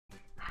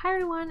Hi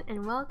everyone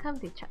and welcome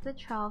to Chapter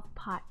 12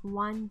 Part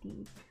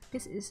 1D.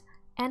 This is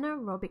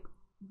Anaerobic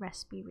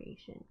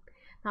Respiration.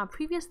 Now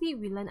previously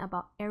we learned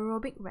about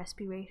aerobic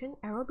respiration.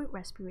 Aerobic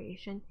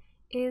respiration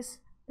is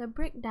the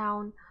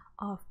breakdown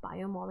of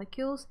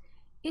biomolecules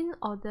in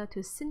order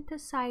to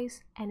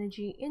synthesize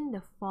energy in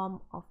the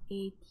form of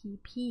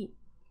ATP.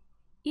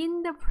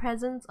 In the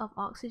presence of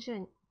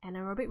oxygen,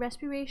 anaerobic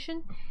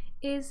respiration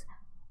is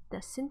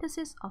the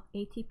synthesis of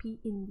ATP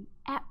in the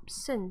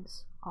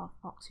absence of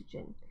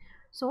oxygen.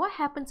 So what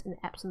happens in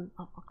the absence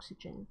of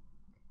oxygen?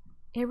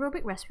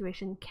 Aerobic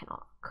respiration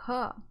cannot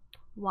occur.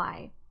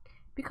 Why?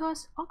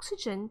 Because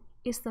oxygen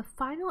is the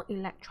final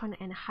electron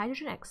and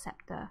hydrogen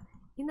acceptor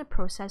in the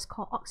process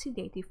called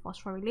oxidative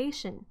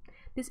phosphorylation.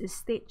 This is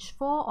stage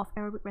 4 of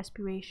aerobic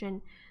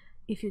respiration.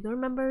 If you don't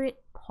remember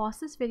it, pause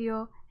this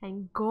video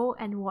and go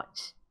and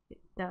watch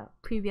the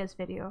previous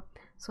video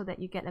so that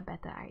you get a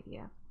better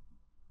idea.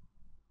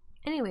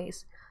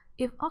 Anyways,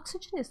 if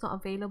oxygen is not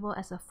available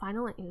as a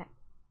final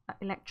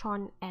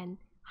electron and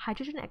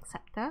hydrogen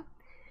acceptor,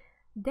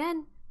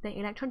 then the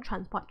electron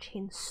transport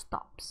chain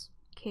stops.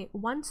 Okay,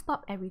 one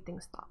stop, everything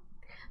stops.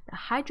 The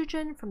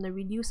hydrogen from the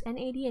reduced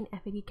NAD and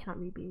FAD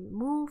cannot be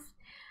removed.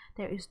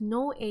 There is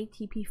no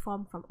ATP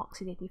formed from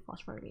oxidative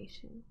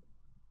phosphorylation.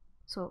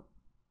 So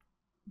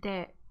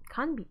there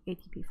can't be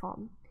ATP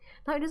formed.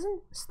 Now it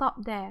doesn't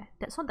stop there.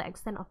 That's not the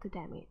extent of the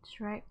damage,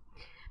 right?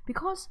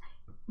 Because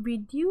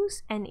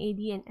reduced NAD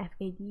and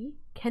FAD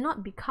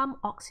cannot become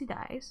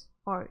oxidized,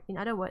 or in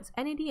other words,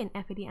 NAD and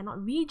FAD are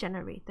not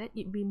regenerated,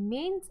 it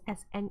remains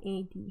as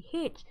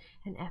NADH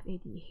and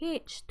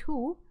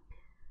FADH2.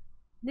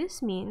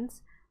 This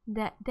means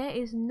that there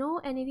is no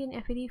NAD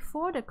and FAD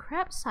for the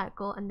Krebs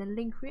cycle and the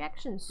link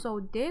reaction,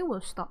 so they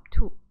will stop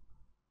too.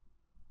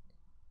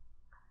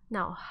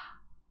 Now,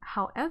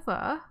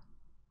 however,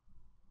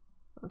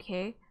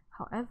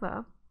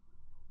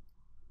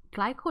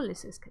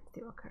 glycolysis can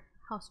still occur.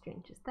 How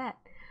strange is that?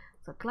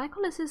 So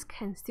glycolysis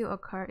can still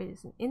occur. It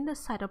is in the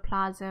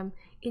cytoplasm.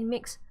 It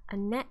makes a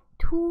net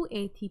 2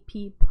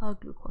 ATP per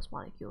glucose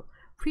molecule.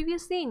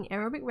 Previously in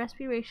aerobic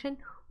respiration,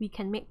 we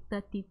can make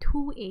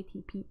 32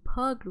 ATP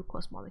per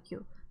glucose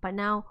molecule. But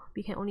now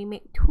we can only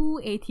make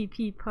 2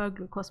 ATP per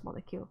glucose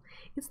molecule.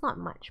 It's not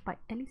much, but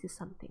at least it's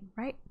something,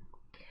 right?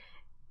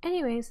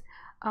 Anyways,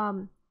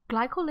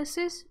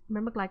 glycolysis,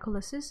 remember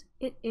glycolysis?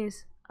 It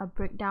is a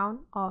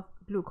breakdown of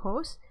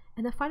glucose,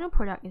 and the final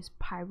product is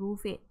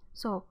pyruvate.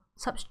 So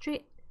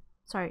the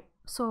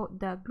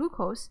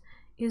glucose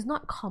is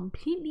not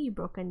completely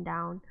broken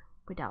down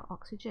without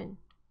oxygen.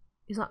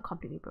 It's not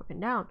completely broken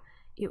down.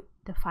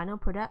 The final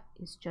product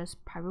is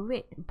just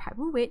pyruvate, and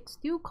pyruvate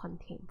still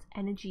contains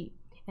energy,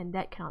 and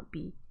that cannot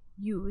be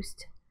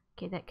used.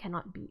 Okay,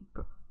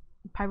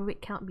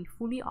 pyruvate cannot be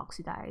fully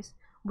oxidized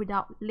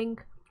without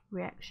link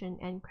reaction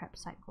and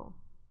Krebs cycle.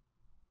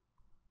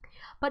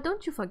 But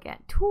don't you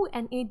forget, 2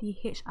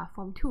 NADH are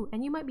formed too,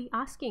 and you might be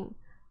asking,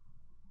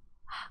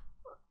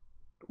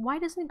 why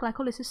doesn't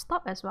glycolysis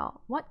stop as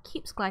well? What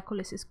keeps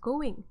glycolysis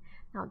going?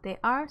 Now, there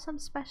are some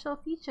special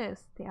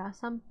features, there are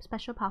some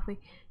special pathways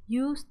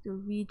used to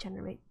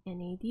regenerate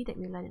NAD that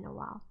we learn in a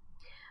while.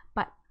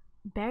 But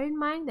bear in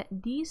mind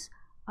that these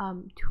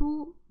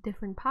two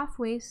different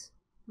pathways,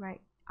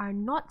 right, are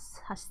not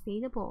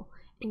sustainable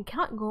and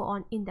cannot go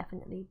on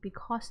indefinitely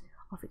because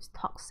of its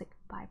toxic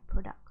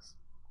byproducts.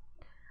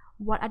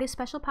 What are the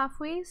special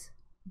pathways?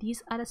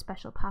 These are the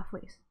special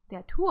pathways. There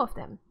are 2 of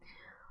them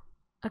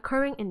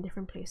occurring in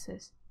different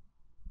places.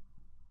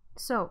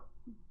 So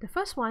the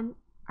first one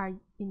are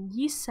in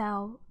yeast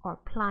cell or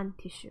plant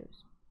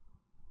tissues.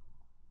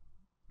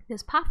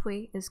 This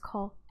pathway is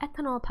called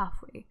ethanol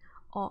pathway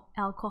or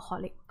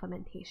alcoholic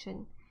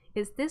fermentation.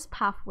 It's this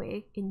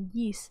pathway in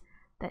yeast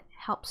that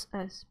helps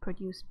us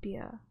produce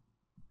beer.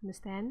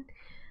 Understand?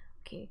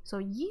 Okay, so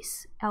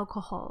yeast,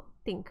 alcohol,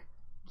 think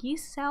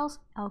yeast cells,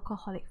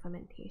 alcoholic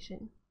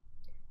fermentation.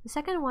 The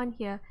second one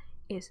here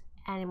is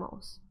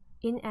animals.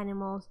 In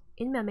animals,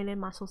 in mammalian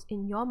muscles,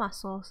 in your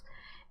muscles,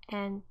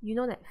 and you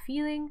know that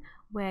feeling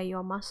where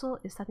your muscle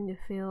is starting to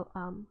feel,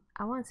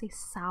 I want to say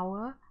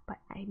sour, but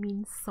I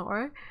mean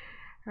sore,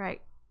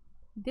 right?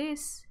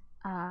 This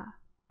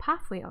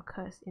pathway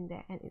occurs in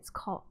there, and it's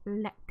called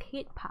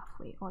lactate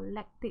pathway or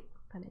lactic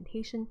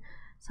fermentation.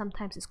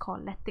 Sometimes it's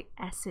called lactic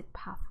acid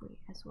pathway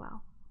as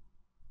well.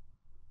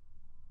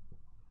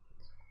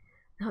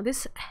 Now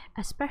this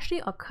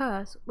especially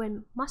occurs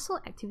when muscle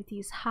activity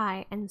is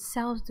high and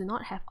cells do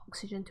not have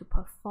oxygen to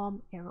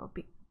perform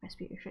aerobic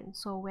respiration.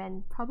 So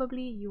when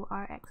probably you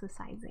are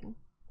exercising.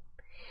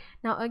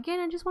 Now again,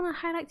 I just want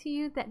to highlight to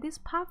you that these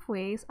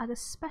pathways are the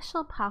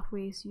special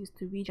pathways used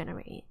to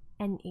regenerate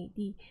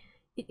NAD.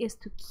 It is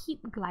to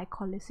keep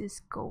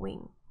glycolysis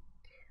going.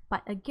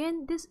 But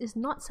again, this is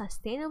not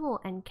sustainable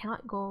and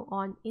cannot go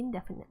on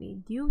indefinitely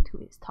due to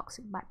its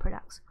toxic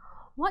byproducts.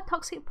 What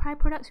toxic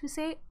byproducts we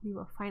say? We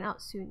will find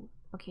out soon.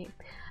 Okay,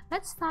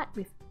 let's start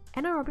with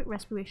anaerobic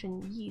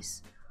respiration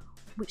yeast,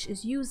 which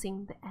is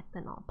using the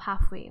ethanol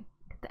pathway.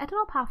 The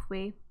ethanol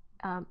pathway,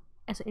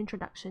 as an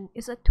introduction,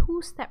 is a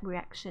 2-step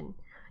reaction.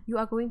 you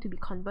are going to be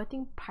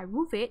converting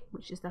pyruvate,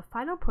 which is the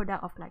final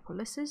product of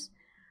glycolysis,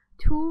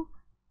 to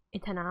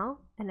ethanol,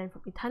 and then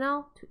from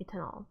ethanol to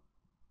ethanol.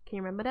 Can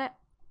you remember that?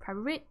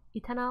 Pyruvate,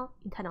 ethanol,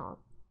 ethanol.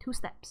 2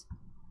 steps.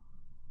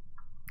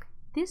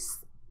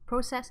 This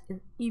process is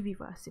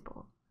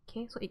irreversible.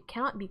 Okay, so it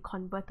cannot be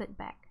converted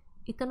back.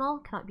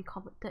 Ethanol cannot be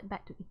converted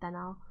back to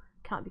ethanol,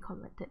 cannot be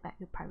converted back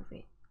to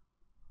pyruvate.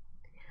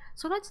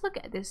 So let's look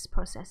at this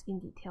process in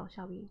detail,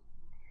 shall we?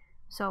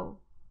 So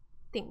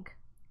think,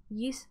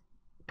 yeast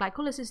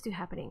glycolysis is still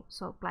happening.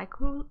 So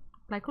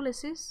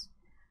glycolysis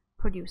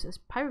produces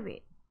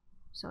pyruvate.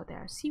 So there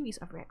are a series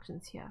of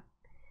reactions here.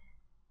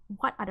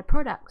 What are the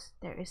products?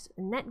 There is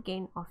a net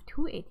gain of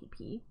 2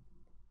 ATP,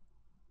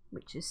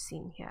 which is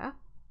seen here.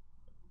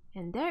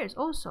 And there is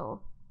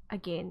also a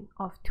gain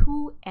of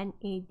 2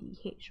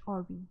 NADH,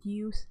 or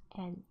reduced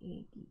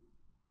NAD.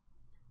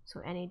 So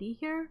NAD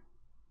here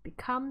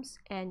becomes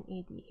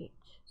NADH.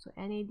 So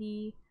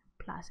NAD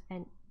plus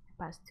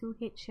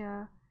 2H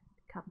here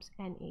becomes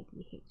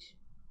NADH.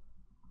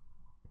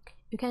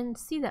 You can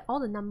see that all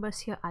the numbers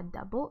here are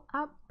doubled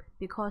up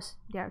because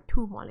there are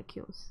 2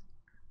 molecules.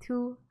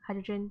 2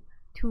 hydrogen,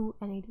 2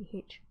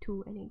 NADH,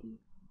 2 NAD.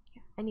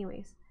 Yeah.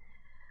 Anyways,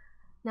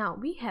 now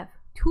we have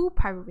 2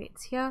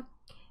 pyruvates here,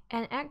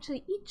 and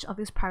actually each of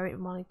these pyruvate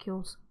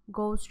molecules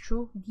goes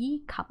through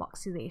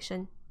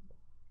decarboxylation.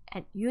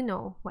 And you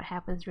know what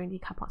happens during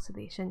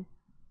decarboxylation.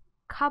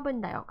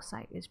 Carbon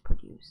dioxide is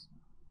produced.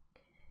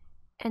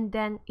 And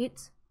then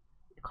it's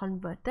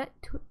converted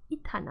to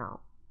ethanol.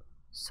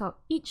 So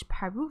each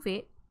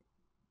pyruvate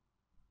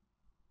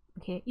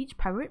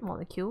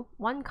molecule,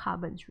 1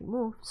 carbon is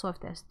removed. So if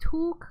there's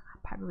 2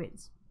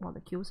 pyruvate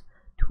molecules,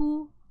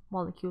 2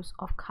 molecules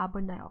of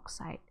carbon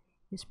dioxide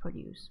is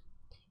produced.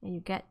 And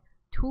you get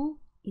 2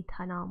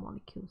 ethanol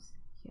molecules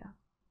here.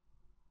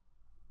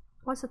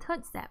 What's the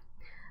third step?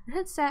 The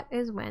third step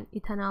is when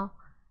ethanol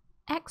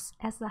acts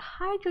as a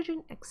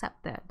hydrogen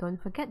acceptor.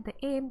 Don't forget the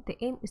aim. The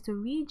aim is to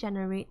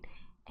regenerate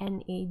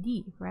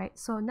NAD, right?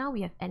 So now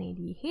we have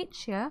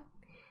NADH here.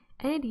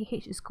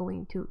 NADH is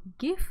going to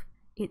give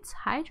its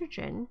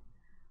hydrogen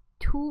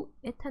to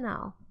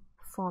ethanol,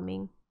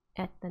 forming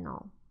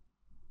ethanol.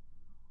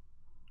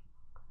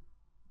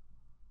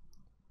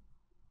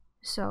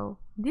 So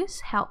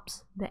this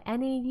helps the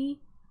NAD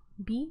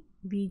be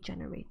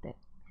regenerated.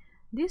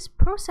 This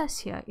process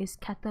here is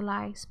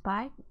catalyzed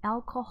by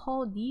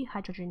alcohol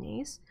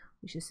dehydrogenase,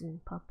 which is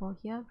in purple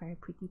here, very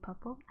pretty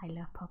purple. I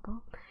love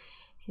purple.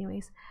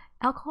 Anyways,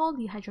 alcohol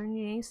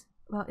dehydrogenase,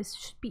 well, it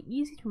should be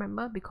easy to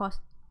remember because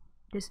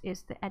this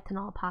is the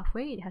ethanol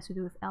pathway. It has to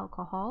do with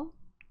alcohol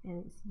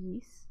and it's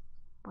yeast.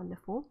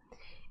 Wonderful.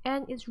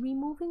 And it's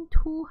removing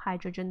 2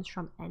 hydrogens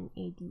from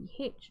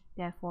NADH,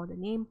 therefore the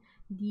name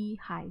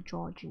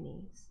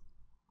dehydrogenase.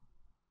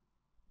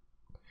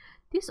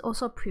 This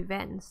also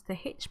prevents the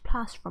H+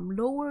 from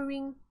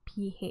lowering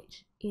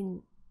pH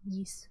in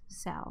yeast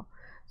cell.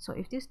 So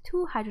if these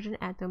 2 hydrogen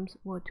atoms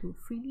were to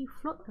freely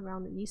float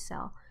around the yeast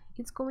cell,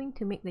 it's going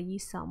to make the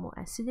yeast cell more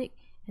acidic,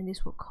 and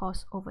this will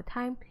cause over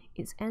time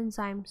its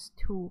enzymes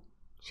to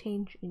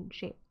change in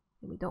shape.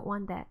 And we don't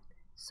want that.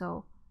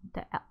 So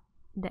the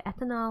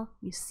ethanol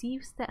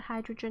receives that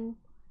hydrogen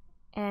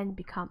and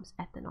becomes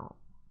ethanol.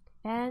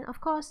 And of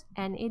course,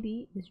 NAD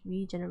is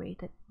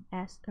regenerated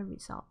as a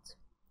result.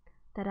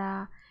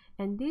 Ta-da!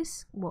 And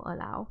this will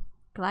allow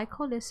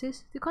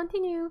glycolysis to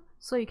continue,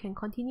 so you can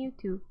continue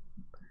to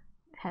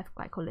have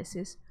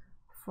glycolysis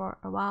for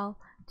a while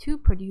to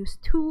produce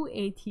 2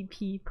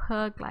 ATP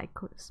per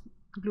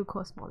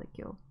glucose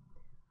molecule.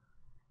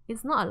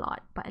 It's not a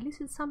lot, but at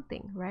least it's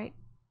something, right?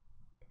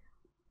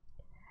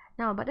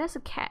 Now, but there's a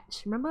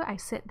catch. Remember I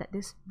said that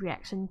this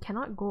reaction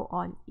cannot go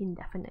on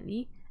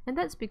indefinitely, and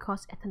that's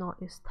because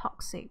ethanol is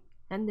toxic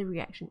and the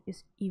reaction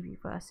is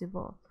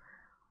irreversible.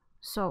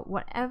 So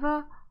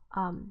whatever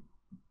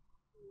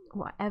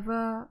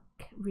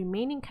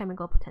remaining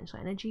chemical potential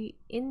energy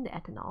in the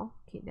ethanol,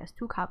 okay, there's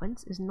 2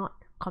 carbons, is not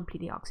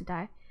completely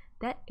oxidized,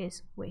 that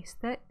is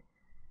wasted,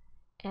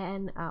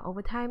 and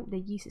over time the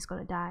yeast is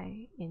going to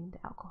die in the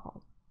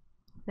alcohol.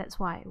 That's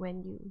why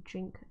when you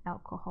drink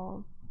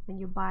alcohol, when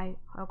you buy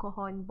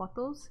alcohol in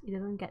bottles, it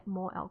doesn't get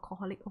more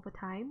alcoholic over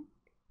time.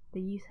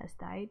 The yeast has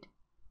died.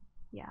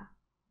 Yeah,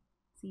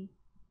 see?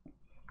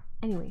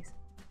 Anyways,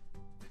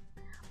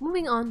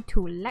 moving on to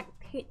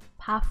lactate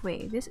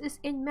pathway. This is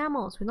in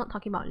mammals. We're not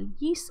talking about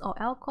yeast or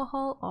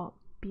alcohol or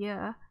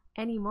beer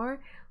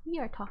anymore. We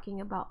are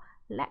talking about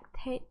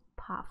lactate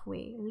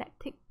pathway,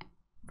 lactic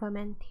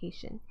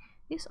fermentation.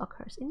 This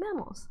occurs in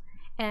mammals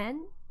and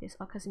this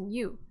occurs in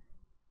you.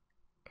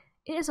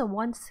 It is a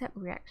one-step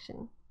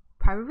reaction,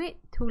 pyruvate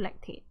to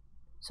lactate.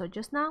 So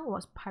just now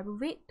was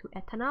pyruvate to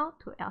ethanol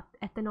to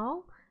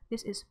ethanol.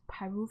 This is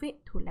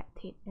pyruvate to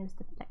lactate, and it's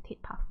the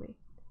lactate pathway.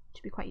 It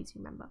should be quite easy to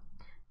remember.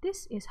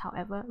 This is,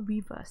 however,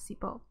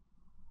 reversible.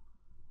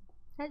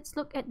 Let's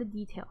look at the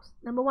details.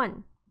 Number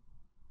 1,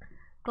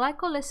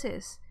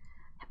 glycolysis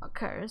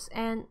occurs,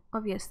 and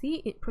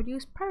obviously it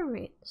produces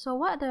pyruvate. So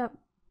what are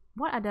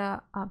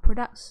the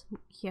products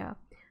here?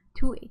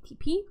 2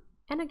 ATP,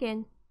 and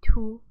again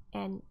to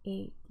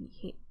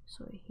NADH.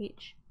 So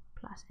H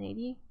plus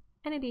NAD,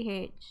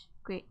 NADH,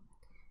 great.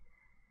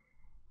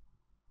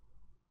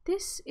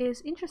 This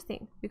is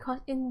interesting because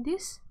in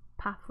this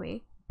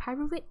pathway,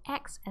 pyruvate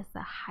acts as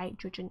the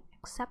hydrogen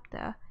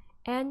acceptor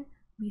and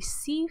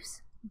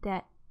receives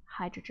that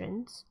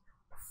hydrogens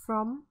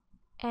from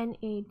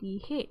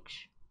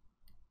NADH.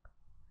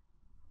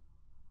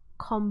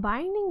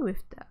 Combining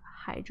with the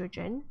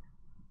hydrogen,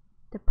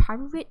 the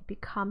pyruvate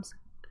becomes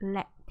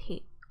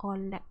lactate or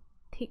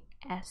lactic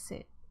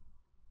acid.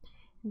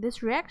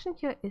 This reaction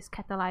here is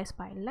catalyzed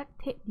by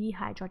lactate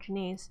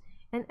dehydrogenase,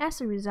 and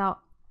as a result,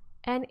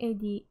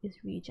 NAD is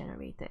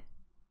regenerated.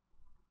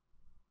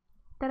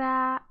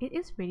 Ta-da! It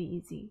is really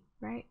easy,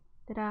 right?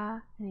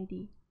 Ta-da!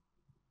 NAD.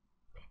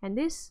 And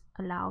this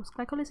allows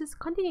glycolysis to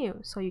continue,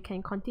 so you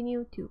can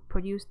continue to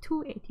produce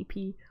 2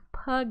 ATP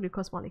per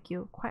glucose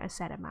molecule, quite a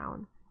sad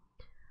amount.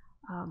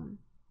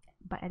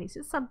 But at least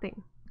it's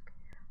something.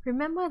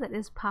 Remember that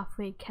this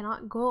pathway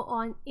cannot go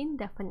on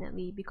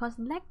indefinitely because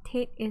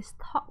lactate is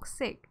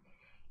toxic.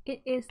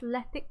 It is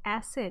lactic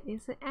acid.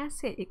 It's an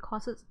acid. It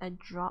causes a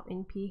drop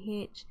in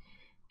pH,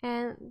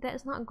 and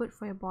that's not good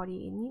for your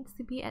body. It needs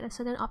to be at a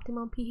certain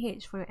optimal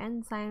pH for your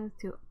enzymes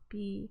to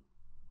be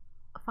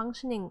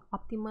functioning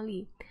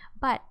optimally.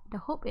 But the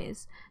hope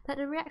is that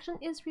the reaction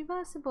is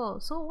reversible.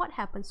 So what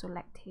happens to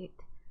lactate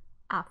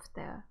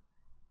after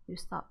you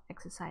stop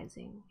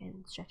exercising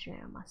and stretching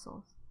your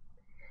muscles?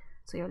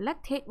 So your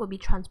lactate will be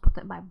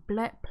transported by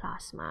blood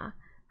plasma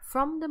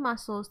from the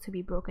muscles to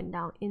be broken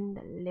down in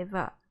the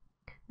liver.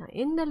 Now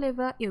in the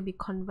liver, it will be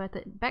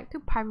converted back to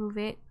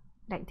pyruvate.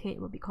 Lactate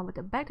will be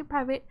converted back to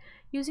pyruvate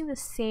using the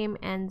same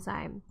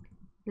enzyme,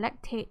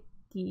 lactate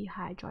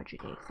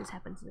dehydrogenase. This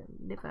happens in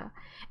the liver.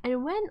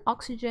 And when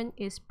oxygen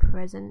is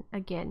present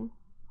again,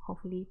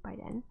 hopefully by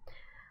then,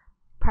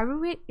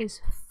 pyruvate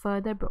is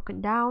further broken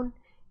down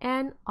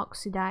and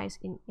oxidized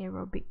in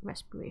aerobic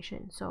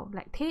respiration. So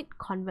lactate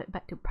convert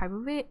back to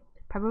pyruvate,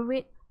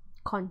 pyruvate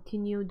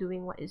continue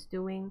doing what it's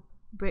doing,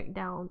 break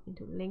down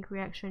into link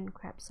reaction,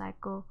 Krebs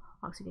cycle,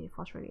 oxidative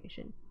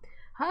phosphorylation.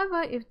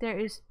 However, if there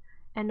is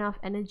enough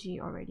energy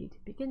already to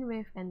begin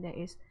with and there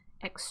is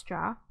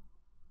extra,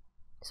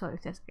 so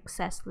if there's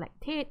excess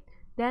lactate,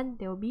 then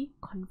they will be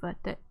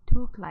converted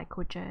to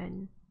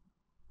glycogen.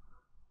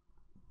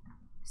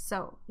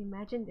 So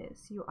imagine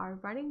this, you are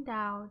running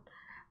down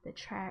the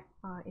track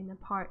in a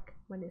park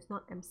when it's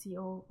not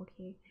MCO,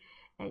 okay,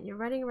 and you're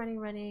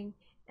running,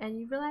 and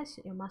you realize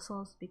that your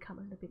muscles become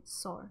a little bit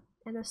sore,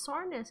 and the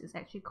soreness is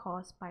actually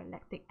caused by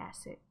lactic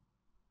acid.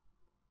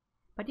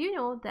 But do you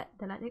know that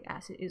the lactic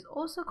acid is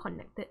also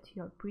connected to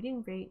your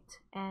breathing rate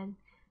and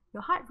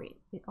your heart rate?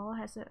 It all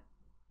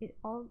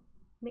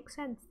makes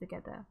sense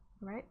together,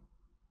 right?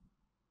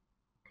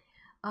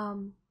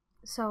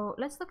 So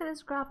let's look at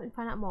this graph and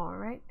find out more,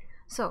 right?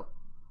 So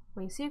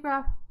when you see a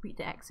graph, read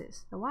the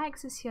axis. The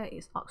y-axis here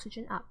is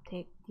oxygen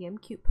uptake,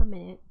 dm³ per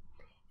minute,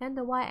 and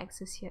the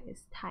y-axis here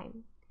is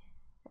time.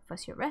 At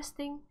first you're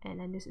resting,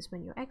 and then this is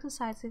when you're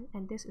exercising,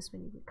 and this is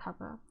when you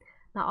recover.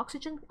 Now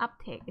oxygen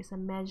uptake is a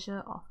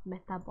measure of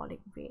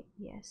metabolic rate,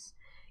 yes.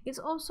 It's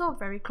also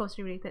very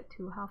closely related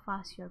to how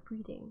fast you're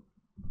breathing,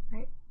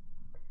 right?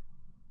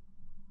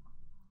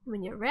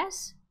 When you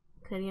rest,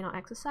 clearly you're not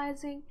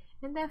exercising,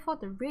 and therefore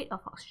the rate of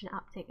oxygen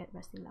uptake at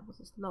resting levels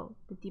is low.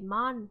 The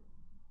demand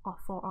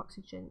for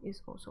oxygen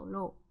is also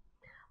low.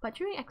 But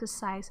during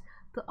exercise,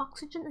 the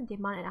oxygen and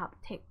demand and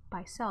uptake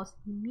by cells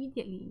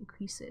immediately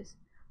increases.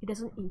 It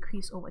doesn't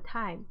increase over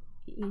time.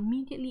 It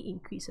immediately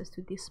increases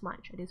to this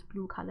much, this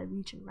blue color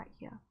region right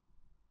here.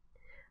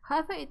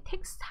 However, it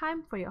takes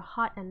time for your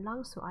heart and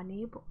lungs to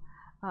enable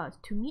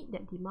to meet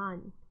that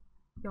demand.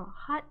 Your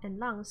heart and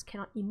lungs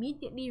cannot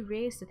immediately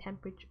raise the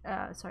temperature,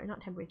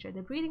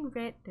 the breathing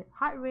rate, the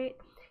heart rate.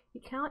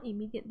 It cannot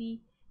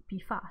immediately be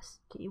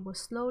fast. Okay, it will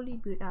slowly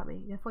build up,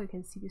 and therefore you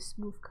can see this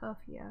smooth curve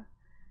here,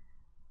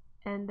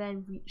 and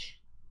then reach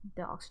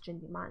the oxygen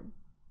demand.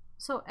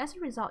 So as a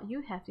result,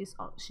 you have this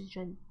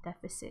oxygen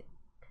deficit.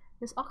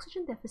 This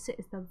oxygen deficit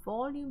is the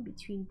volume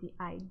between the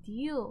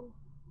ideal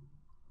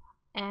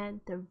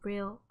and the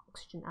real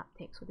oxygen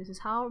uptake. So this is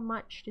how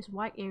much, this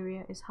white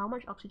area is how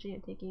much oxygen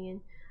you're taking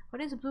in, but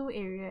this blue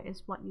area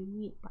is what you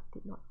need but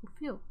did not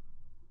fulfill.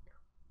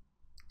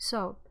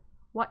 So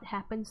what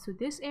happens to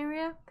this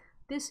area?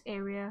 This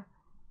area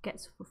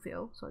gets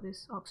fulfilled. So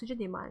this oxygen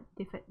demand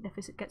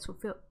deficit gets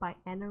fulfilled by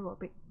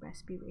anaerobic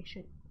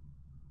respiration.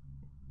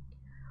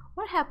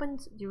 What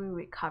happens during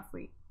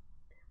recovery?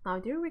 Now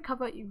during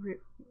recovery,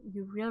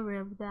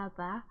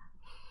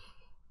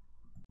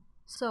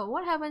 So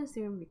what happens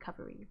during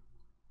recovery?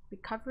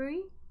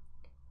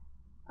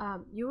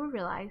 You will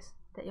realize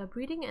that your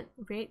breathing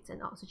rates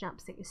and oxygen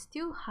uptake is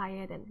still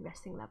higher than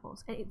resting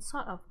levels, and it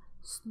sort of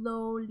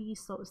slowly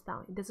slows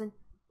down. It doesn't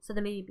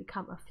suddenly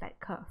become a flat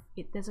curve.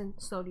 It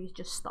doesn't slowly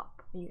just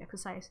stop. When you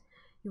exercise,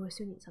 you will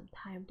still need some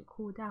time to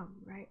cool down,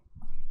 right?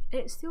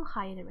 And it's still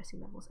higher than resting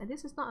levels, and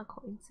this is not a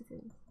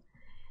coincidence.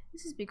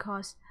 This is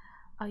because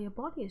your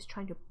body is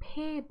trying to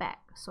pay back,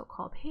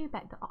 so-called pay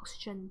back the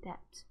oxygen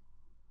debt.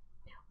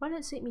 What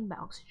does it mean by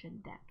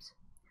oxygen depth?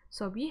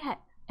 So we had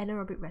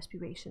anaerobic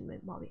respiration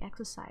while we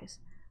exercise,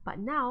 but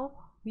now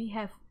we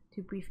have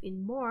to breathe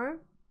in more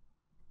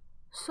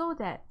so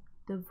that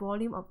the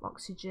volume of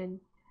oxygen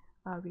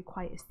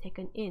required is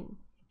taken in,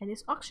 and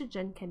this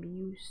oxygen can be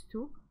used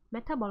to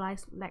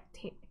metabolize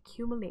lactate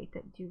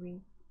accumulated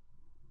during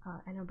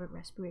anaerobic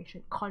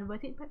respiration,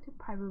 convert it back to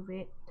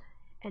pyruvate,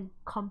 and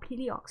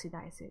completely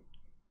oxidize it.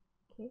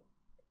 Okay,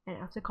 and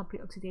after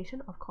complete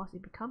oxidation, of course,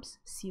 it becomes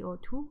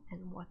CO2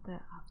 and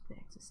water after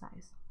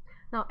exercise.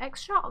 Now,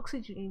 extra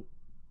oxygen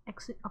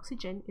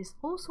is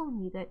also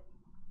needed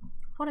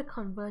for the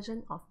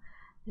conversion of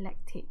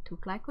lactate to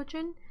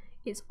glycogen.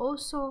 It's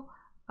also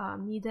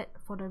needed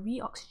for the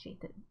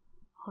reoxygenated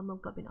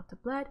hemoglobin of the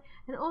blood,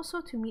 and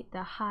also to meet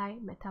the high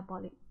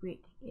metabolic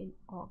rate in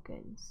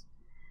organs.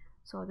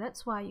 So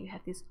that's why you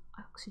have this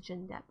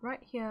oxygen depth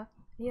right here,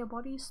 and your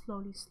body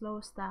slowly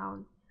slows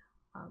down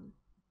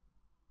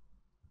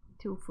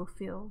to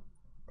fulfill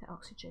the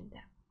oxygen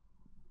depth.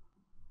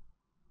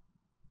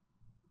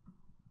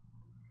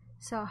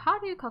 So how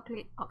do you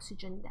calculate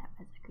oxygen depth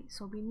exactly?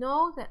 So we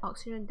know that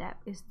oxygen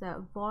depth is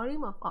the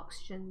volume of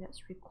oxygen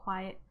that's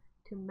required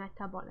to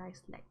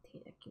metabolize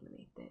lactate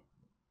accumulated,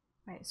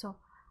 right? So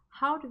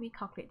how do we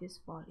calculate this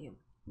volume?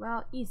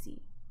 Well,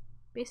 easy.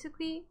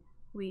 Basically,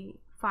 we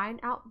find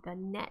out the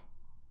net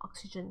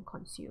oxygen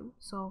consumed.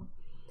 So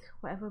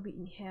whatever we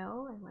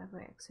inhale and whatever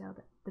we exhale,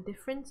 the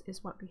difference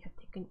is what we have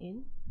taken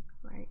in,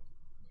 right?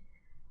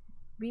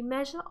 We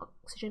measure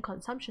oxygen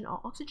consumption or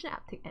oxygen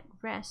uptake at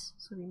rest.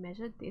 So we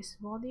measure this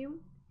volume,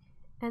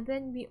 and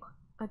then we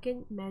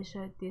again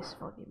measure this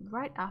volume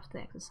right after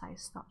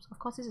exercise stops. Of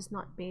course, this is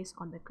not based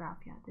on the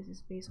graph here. This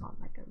is based on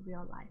like a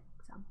real life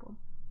example.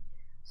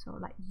 So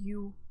like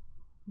you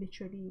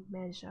literally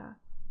measure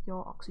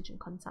your oxygen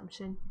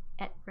consumption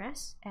at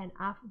rest and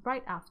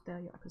right after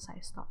your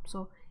exercise stop.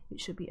 So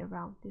it should be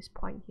around this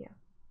point here.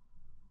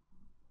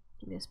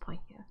 This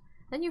point here.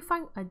 Then you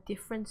find a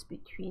difference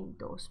between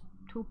those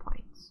 2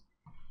 points,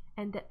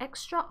 and the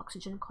extra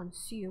oxygen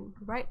consumed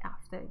right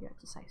after your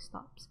exercise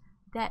stops,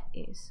 that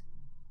is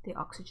the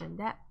oxygen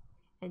depth.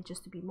 And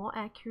just to be more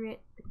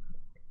accurate,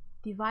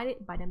 divide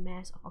it by the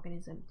mass of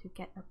organism to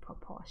get a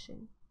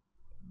proportion,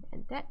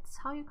 and that's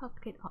how you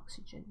calculate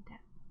oxygen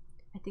depth.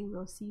 I think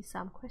we'll see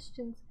some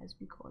questions as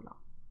we go along.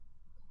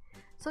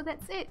 So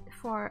that's it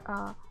for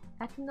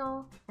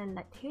ethanol and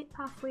lactate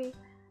pathway.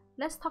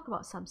 Let's talk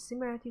about some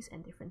similarities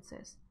and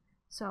differences.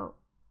 So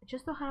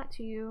just to highlight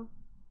to you,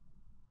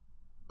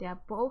 they are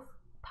both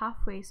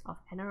pathways of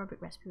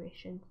anaerobic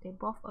respiration. They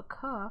both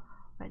occur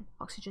when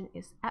oxygen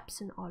is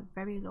absent or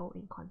very low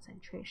in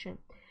concentration.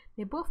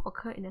 They both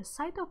occur in the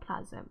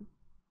cytoplasm,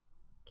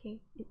 okay,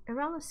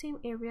 around the same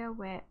area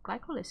where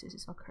glycolysis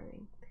is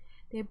occurring.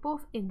 They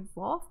both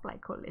involve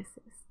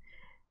glycolysis,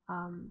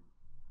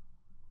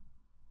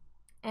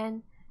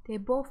 and they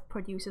both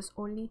produces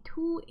only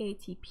 2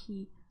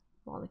 ATP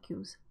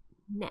molecules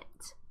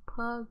net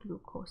per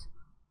glucose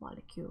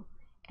molecule,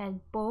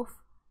 and both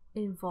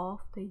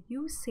involve the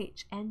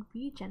usage and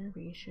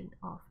regeneration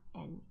of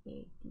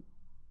NAD.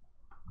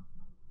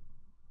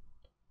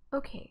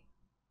 Okay,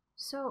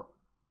 so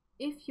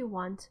if you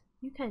want,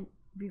 you can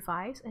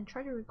revise and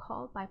try to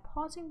recall by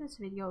pausing this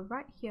video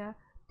right here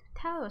to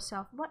tell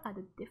yourself what are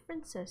the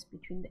differences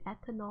between the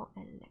ethanol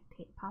and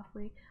lactate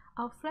pathway.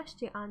 I'll flesh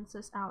the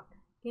answers out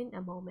in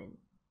a moment.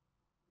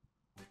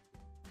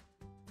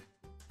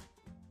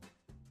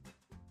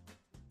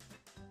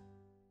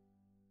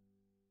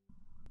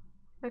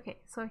 Okay,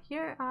 so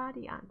here are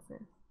the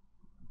answers.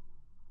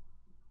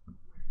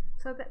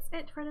 So that's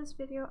it for this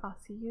video. I'll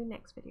see you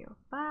next video.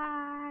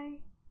 Bye!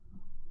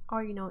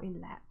 Or in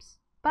labs.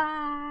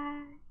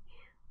 Bye!